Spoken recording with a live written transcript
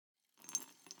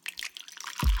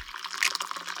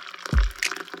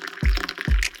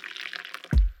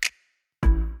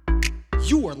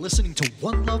You are listening to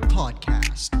One Love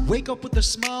Podcast. Wake up with a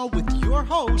smile with your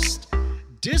host,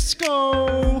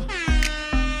 Disco.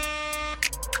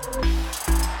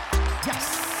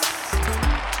 Yes.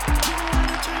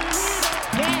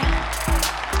 Yeah.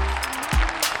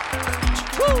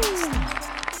 Woo.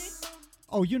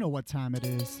 Oh, you know what time it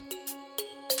is.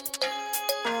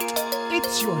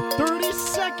 It's your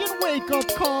 30-second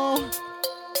wake-up call.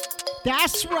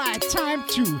 That's right, time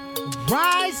to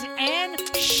rise and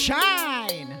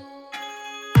shine.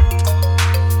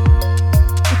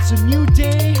 It's a new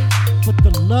day, but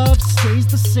the love stays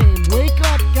the same. Wake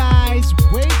up, guys.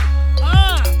 Wake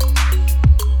up.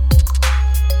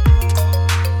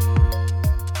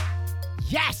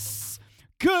 Yes.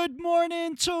 Good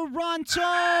morning,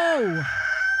 Toronto.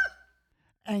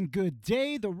 And good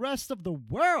day, the rest of the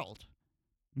world.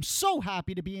 I'm so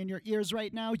happy to be in your ears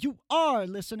right now. You are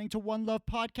listening to One Love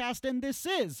Podcast, and this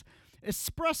is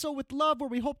Espresso with Love, where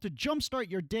we hope to jumpstart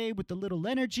your day with a little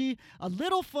energy, a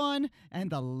little fun,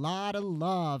 and a lot of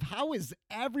love. How is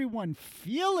everyone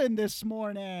feeling this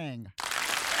morning?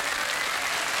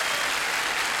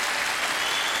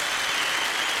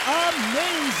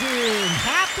 Amazing!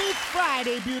 Happy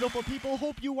Friday, beautiful people.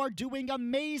 Hope you are doing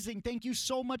amazing. Thank you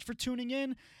so much for tuning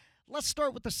in. Let's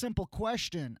start with a simple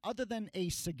question. Other than a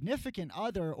significant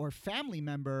other or family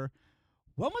member,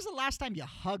 when was the last time you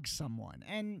hugged someone?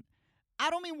 And I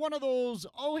don't mean one of those,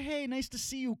 oh, hey, nice to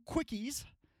see you quickies.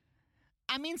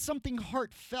 I mean something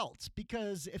heartfelt,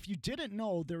 because if you didn't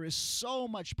know, there is so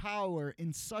much power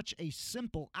in such a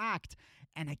simple act,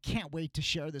 and I can't wait to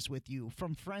share this with you.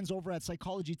 From friends over at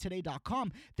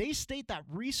psychologytoday.com, they state that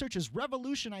research is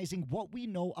revolutionizing what we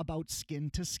know about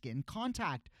skin-to-skin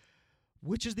contact,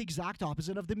 which is the exact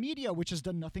opposite of the media, which has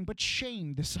done nothing but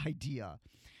shame this idea.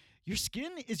 Your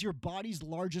skin is your body's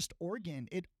largest organ.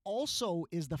 It also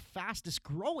is the fastest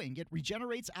growing. It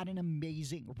regenerates at an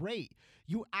amazing rate.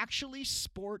 You actually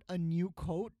sport a new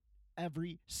coat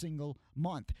every single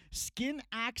month. Skin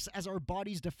acts as our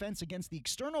body's defense against the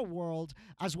external world,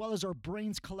 as well as our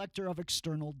brain's collector of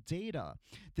external data.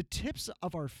 The tips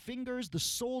of our fingers, the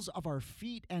soles of our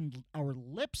feet, and our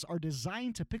lips are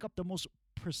designed to pick up the most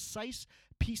precise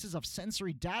pieces of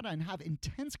sensory data and have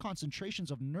intense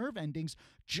concentrations of nerve endings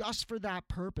just for that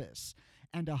purpose.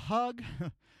 And a hug,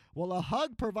 well, a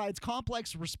hug provides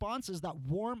complex responses that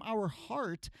warm our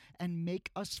heart and make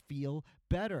us feel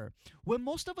better. When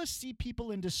most of us see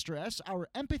people in distress, our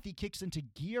empathy kicks into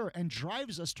gear and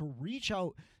drives us to reach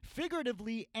out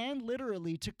figuratively and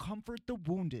literally to comfort the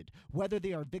wounded, whether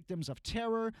they are victims of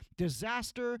terror,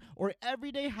 disaster, or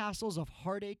everyday hassles of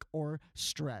heartache or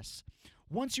stress.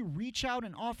 Once you reach out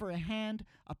and offer a hand,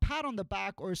 a pat on the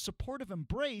back, or a supportive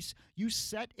embrace, you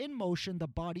set in motion the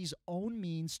body's own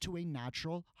means to a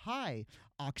natural high,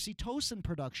 oxytocin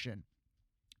production.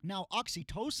 Now,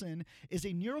 oxytocin is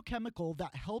a neurochemical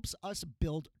that helps us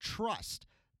build trust.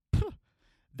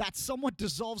 That somewhat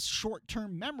dissolves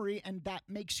short-term memory and that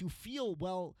makes you feel,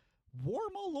 well,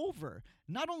 warm all over.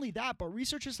 Not only that, but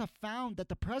researchers have found that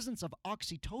the presence of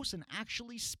oxytocin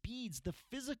actually speeds the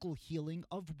physical healing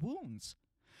of wounds.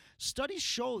 Studies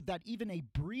show that even a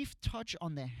brief touch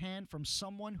on the hand from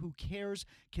someone who cares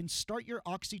can start your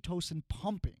oxytocin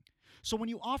pumping. So when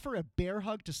you offer a bear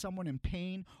hug to someone in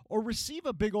pain or receive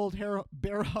a big old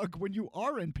bear hug when you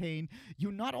are in pain,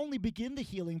 you not only begin the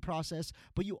healing process,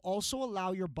 but you also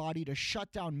allow your body to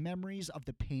shut down memories of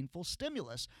the painful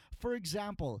stimulus. For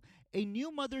example, a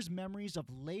new mother's memories of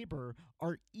labor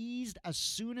are eased as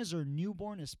soon as her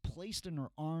newborn is placed in her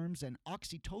arms and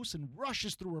oxytocin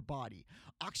rushes through her body.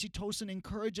 Oxytocin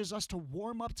encourages us to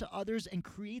warm up to others and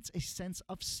creates a sense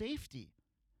of safety.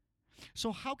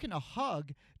 So how can a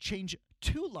hug change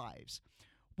two lives?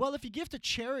 Well, if you give to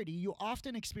charity, you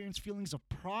often experience feelings of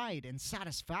pride and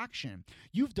satisfaction.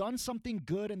 You've done something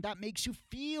good and that makes you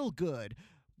feel good.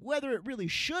 Whether it really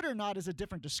should or not is a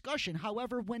different discussion.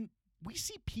 However, when we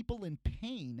see people in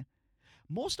pain,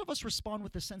 most of us respond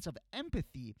with a sense of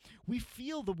empathy. We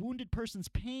feel the wounded person's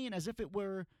pain as if it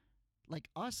were like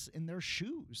us in their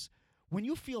shoes. When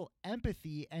you feel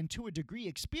empathy and to a degree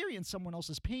experience someone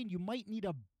else's pain, you might need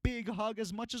a big hug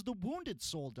as much as the wounded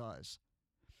soul does.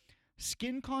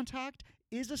 Skin contact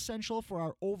is essential for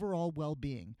our overall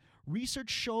well-being. Research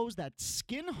shows that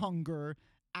skin hunger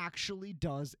actually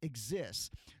does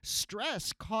exist.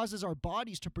 Stress causes our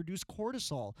bodies to produce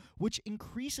cortisol, which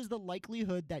increases the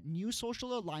likelihood that new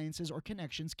social alliances or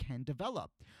connections can develop.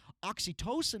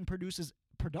 Oxytocin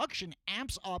production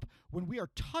amps up when we are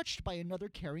touched by another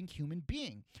caring human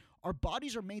being. Our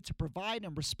bodies are made to provide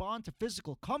and respond to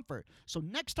physical comfort. So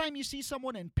next time you see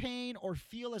someone in pain or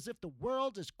feel as if the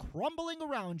world is crumbling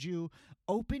around you,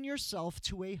 open yourself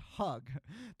to a hug.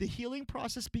 The healing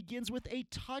process begins with a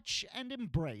touch and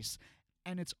embrace.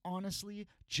 And it's honestly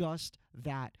just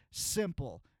that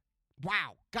simple.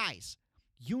 Wow, guys,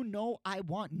 you know I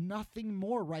want nothing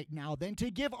more right now than to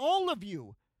give all of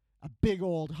you a big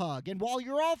old hug. And while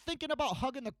you're all thinking about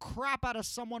hugging the crap out of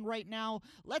someone right now,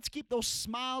 let's keep those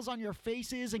smiles on your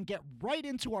faces and get right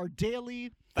into our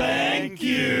daily Thank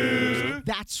you.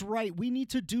 That's right. We need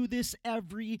to do this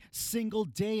every single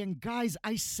day. And guys,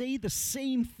 I say the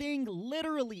same thing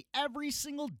literally every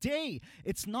single day.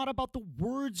 It's not about the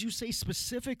words you say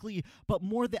specifically, but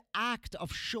more the act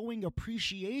of showing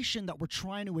appreciation that we're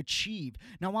trying to achieve.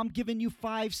 Now, I'm giving you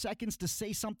 5 seconds to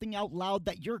say something out loud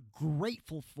that you're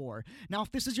grateful for. Now,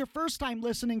 if this is your first time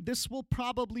listening, this will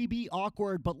probably be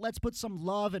awkward, but let's put some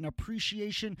love and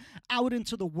appreciation out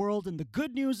into the world. And the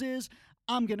good news is,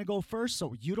 I'm going to go first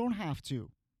so you don't have to.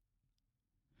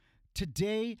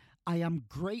 Today, I am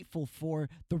grateful for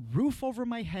the roof over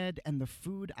my head and the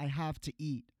food I have to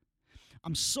eat.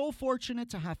 I'm so fortunate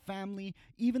to have family,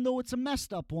 even though it's a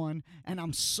messed up one, and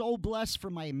I'm so blessed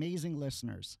for my amazing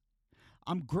listeners.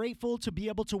 I'm grateful to be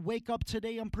able to wake up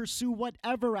today and pursue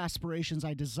whatever aspirations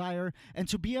I desire, and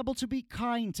to be able to be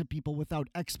kind to people without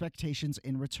expectations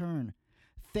in return.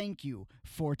 Thank you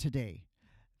for today.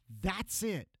 That's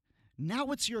it.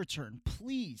 Now it's your turn.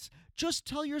 Please, just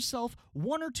tell yourself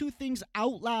 1 or 2 things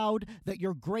out loud that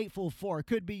you're grateful for. It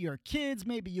could be your kids,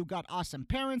 maybe you got awesome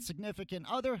parents, significant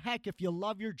other. Heck, if you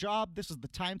love your job, this is the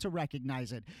time to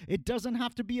recognize it. It doesn't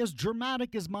have to be as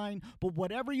dramatic as mine, but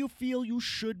whatever you feel, you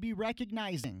should be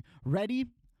recognizing. Ready?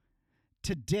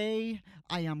 Today,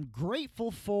 I am grateful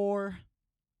for...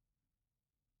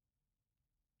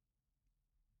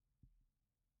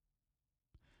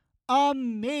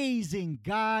 Amazing,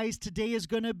 guys. Today is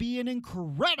going to be an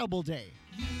incredible day.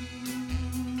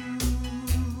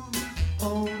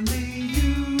 Only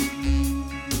you.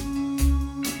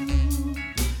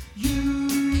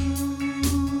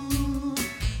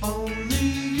 Only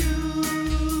you.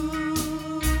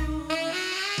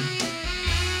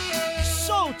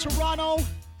 So, Toronto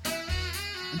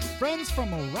and friends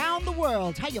from around the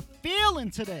world, how you feeling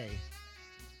today?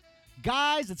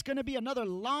 Guys, it's going to be another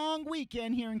long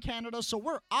weekend here in Canada, so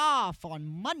we're off on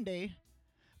Monday.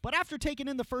 But after taking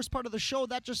in the first part of the show,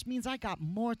 that just means I got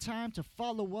more time to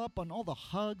follow up on all the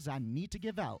hugs I need to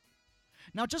give out.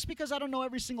 Now, just because I don't know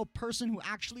every single person who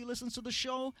actually listens to the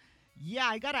show, yeah,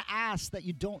 I got to ask that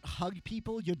you don't hug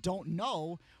people you don't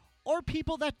know or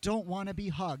people that don't want to be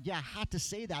hugged. Yeah, I had to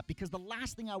say that because the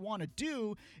last thing I want to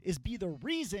do is be the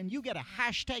reason you get a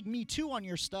hashtag Me Too on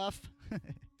your stuff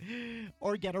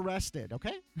or get arrested,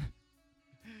 okay?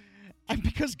 And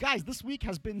because, guys, this week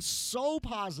has been so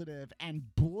positive and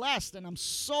blessed, and I'm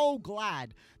so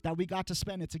glad that we got to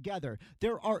spend it together.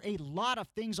 There are a lot of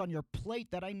things on your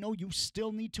plate that I know you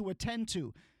still need to attend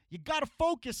to. You got to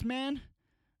focus, man.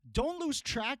 Don't lose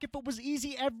track. If it was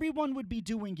easy, everyone would be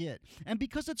doing it. And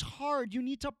because it's hard, you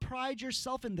need to pride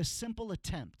yourself in the simple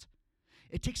attempt.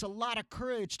 It takes a lot of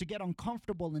courage to get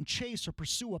uncomfortable and chase or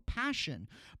pursue a passion.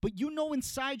 But you know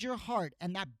inside your heart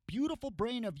and that beautiful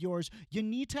brain of yours, you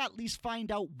need to at least find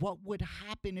out what would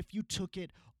happen if you took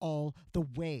it all the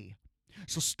way.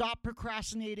 So stop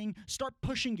procrastinating, start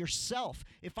pushing yourself.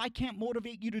 If I can't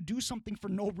motivate you to do something for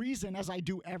no reason, as I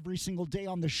do every single day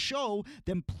on the show,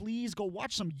 then please go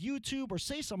watch some YouTube or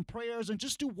say some prayers and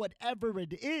just do whatever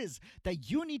it is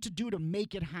that you need to do to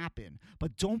make it happen.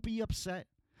 But don't be upset,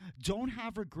 don't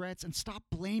have regrets, and stop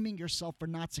blaming yourself for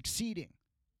not succeeding.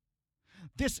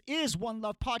 This is One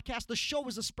Love Podcast. The show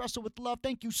is Espresso with Love.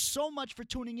 Thank you so much for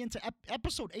tuning in to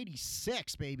episode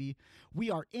 86, baby. We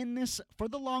are in this for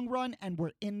the long run, and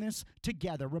we're in this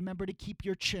together. Remember to keep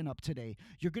your chin up today.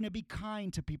 You're going to be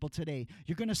kind to people today.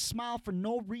 You're going to smile for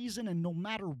no reason, and no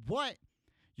matter what,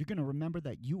 you're going to remember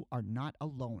that you are not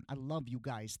alone. I love you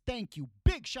guys. Thank you.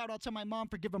 Big shout out to my mom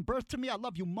for giving birth to me. I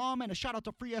love you, Mom. And a shout out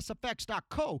to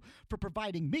FreeSFX.co for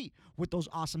providing me with those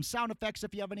awesome sound effects.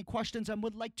 If you have any questions and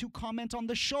would like to comment on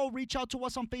the show, reach out to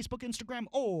us on Facebook, Instagram,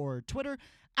 or Twitter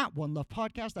at One Love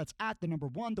Podcast. That's at the number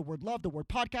 1, the word love, the word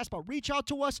podcast. But reach out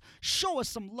to us. Show us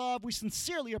some love. We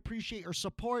sincerely appreciate your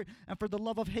support. And for the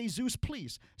love of Jesus,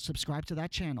 please subscribe to that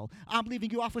channel. I'm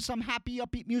leaving you off with some happy,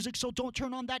 upbeat music, so don't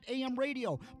turn on that AM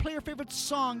radio. Play your favorite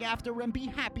song after and be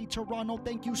happy, Toronto.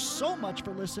 Thank you so much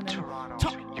for listening.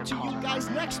 Talk to you guys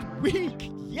next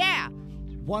week. Yeah.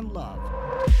 One love.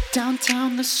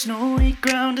 Downtown, the snowy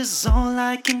ground is all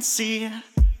I can see.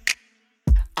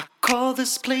 I call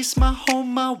this place my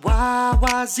home, my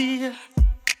YYZ.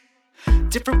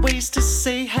 Different ways to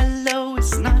say hello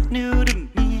is not new to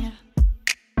me.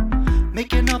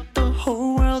 Making up the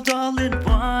whole world all in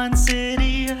one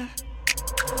city.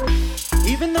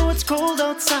 Even though it's cold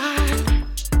outside,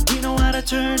 we know how to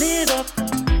turn it up.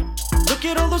 Look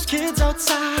at all those kids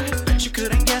outside, bet you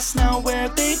couldn't guess now where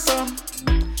they from.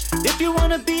 If you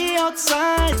wanna be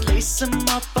outside, lace them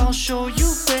up, I'll show you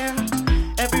where.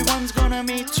 Everyone's gonna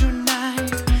meet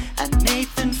tonight at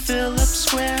Nathan Phillips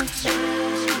Square.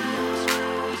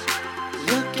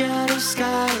 Look at the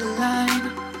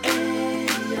skyline,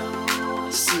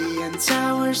 ayo. Seeing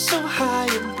towers so high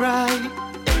and bright,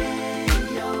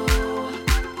 ayo.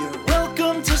 You're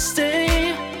welcome to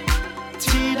stay.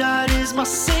 T-Dot is my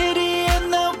city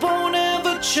and that won't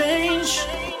ever change.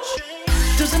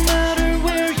 Doesn't matter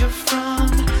where you're from,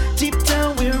 deep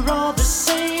down we're all the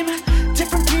same.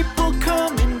 Different people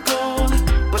come and go,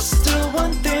 but still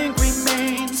one thing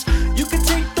remains. You can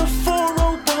take the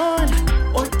 401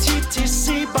 or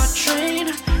TTC by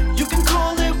train. You can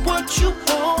call it what you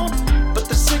want, but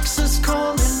the 6 is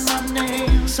calling my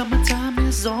name. Summertime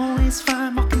is always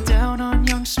fine, walking down on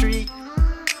Young Street.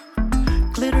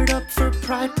 Glittered up for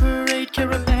Pride Parade,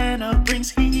 Caravana brings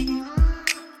heat.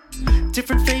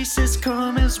 Different faces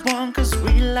come as one, cause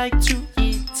we like to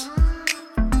eat.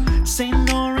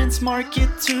 St. Lawrence Market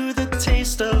to the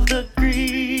taste of the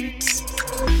Greeks.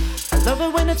 I love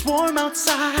it when it's warm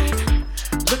outside.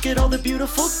 Look at all the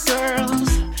beautiful girls.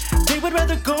 They would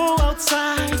rather go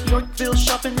outside. Yorkville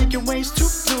shopping, making ways to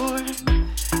Bloor.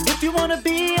 If you wanna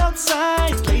be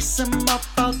outside, lace them up,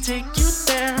 I'll take you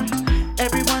there.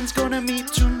 Everyone's gonna meet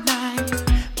tonight,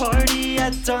 party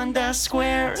at Dundas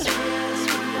Square.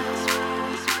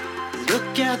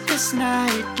 Look at this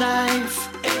nightlife,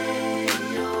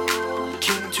 ayo.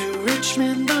 King to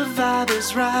Richmond, the vibe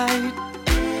is right,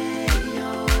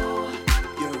 ayo.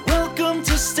 You're welcome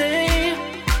to stay.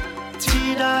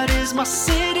 T-Dot is my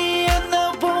city and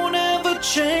that won't ever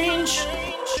change.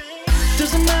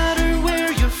 Doesn't matter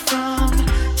where you're from,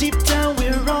 deep down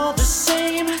we're all the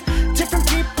same. Different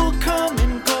people come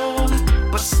and go,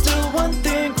 but still one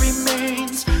thing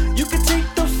remains. You can take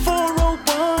the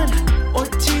 401 or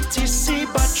TTC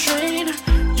by train.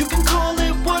 You can call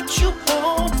it what you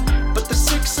want, but the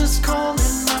 6 is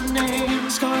calling my name.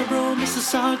 Scarborough,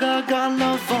 Mississauga, got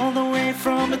love all the way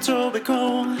from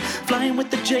Etobicoke. Flying with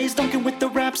the Jays, dunking with the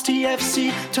Raps,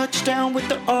 TFC, touchdown with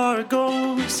the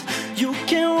Argos. You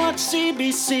can watch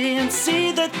CBC and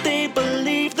see that they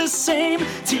believe the same.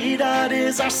 T-Dot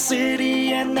is our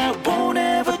city and that won't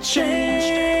ever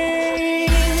change.